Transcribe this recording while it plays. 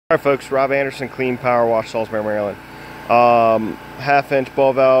Alright folks, Rob Anderson, Clean Power Wash, Salisbury, Maryland. Half-inch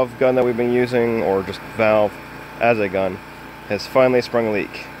ball valve gun that we've been using, or just valve as a gun, has finally sprung a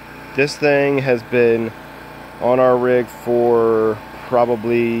leak. This thing has been on our rig for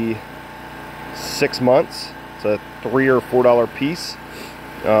probably 6 months. It's a $3 or $4 piece.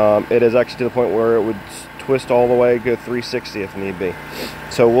 It is actually to the point where it would twist all the way, go 360 if need be.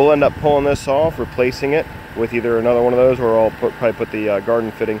 So we'll end up pulling this off, replacing it with either another one of those, or I'll probably put the garden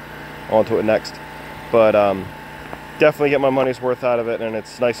fitting onto it next. But definitely get my money's worth out of it, and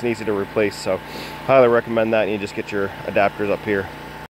it's nice and easy to replace, so highly recommend that. And you just get your adapters up here.